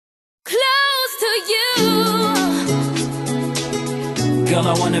to you. Girl,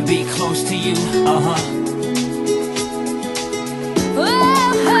 I wanna be close to you, Oh,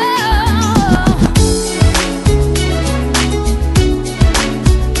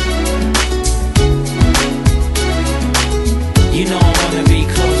 You know I wanna be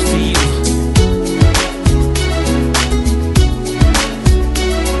close to you.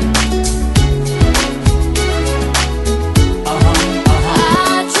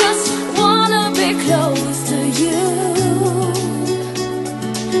 I just wanna be close to you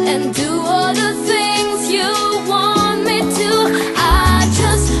and do all the things you want me to. I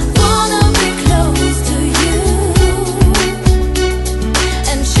just wanna be close to you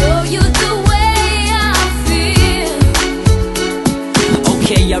and show you the way I feel.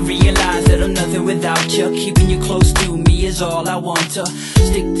 Okay, I realize that I'm nothing without you. Keeping you close to me is all I want to.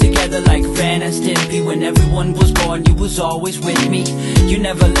 Stick together like Ren and Stimpy. When everyone was born, you was always with me. You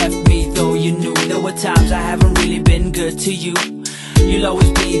never left me, though you knew there were times I haven't really been good to you. You'll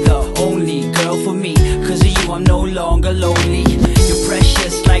always be the only girl for me. Cause of you, I'm no longer lonely. You're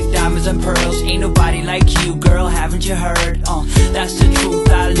precious like diamonds and pearls. Ain't nobody like you, girl, haven't you heard? That's the truth,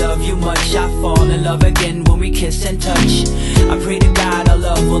 I love you much. I fall in love again when we kiss and touch. I pray to God our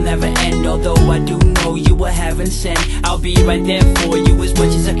love will never end. Although I do know you were heaven sent. I'll be right there for you as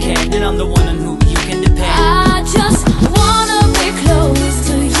much as I can. And I'm the one on who you can depend. I just wanna be close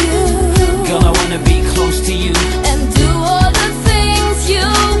to you. Girl, I wanna be close to you and do all the things you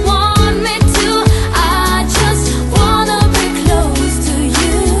want me to. I just wanna be close to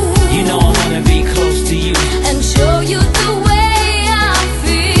you. You know I wanna be close to you and show you the way I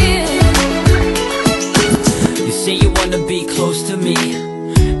feel. You say you wanna be close to me,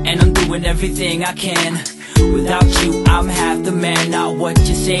 and I'm doing everything I can. Without you, I'm half the man. Now what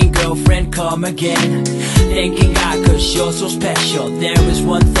you say, girlfriend, come again. Thanking God, cause you're so special. There is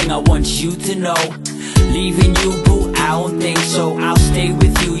one thing I want you to know. Leaving you, boo, I don't think so. I'll stay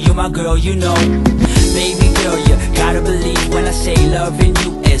with you, you're my girl, you know. Baby girl, you gotta believe when I say loving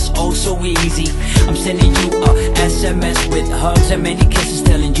you is oh so easy. I'm sending you a SMS with hugs and many kisses,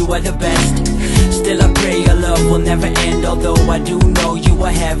 telling you are the best. Still I pray your love will never end. Although I do know you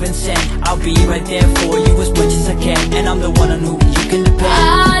are heaven sent. I'll be right there for you as much as I can. And I'm the one on who you can depend.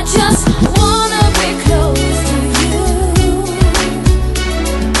 I just wanna be close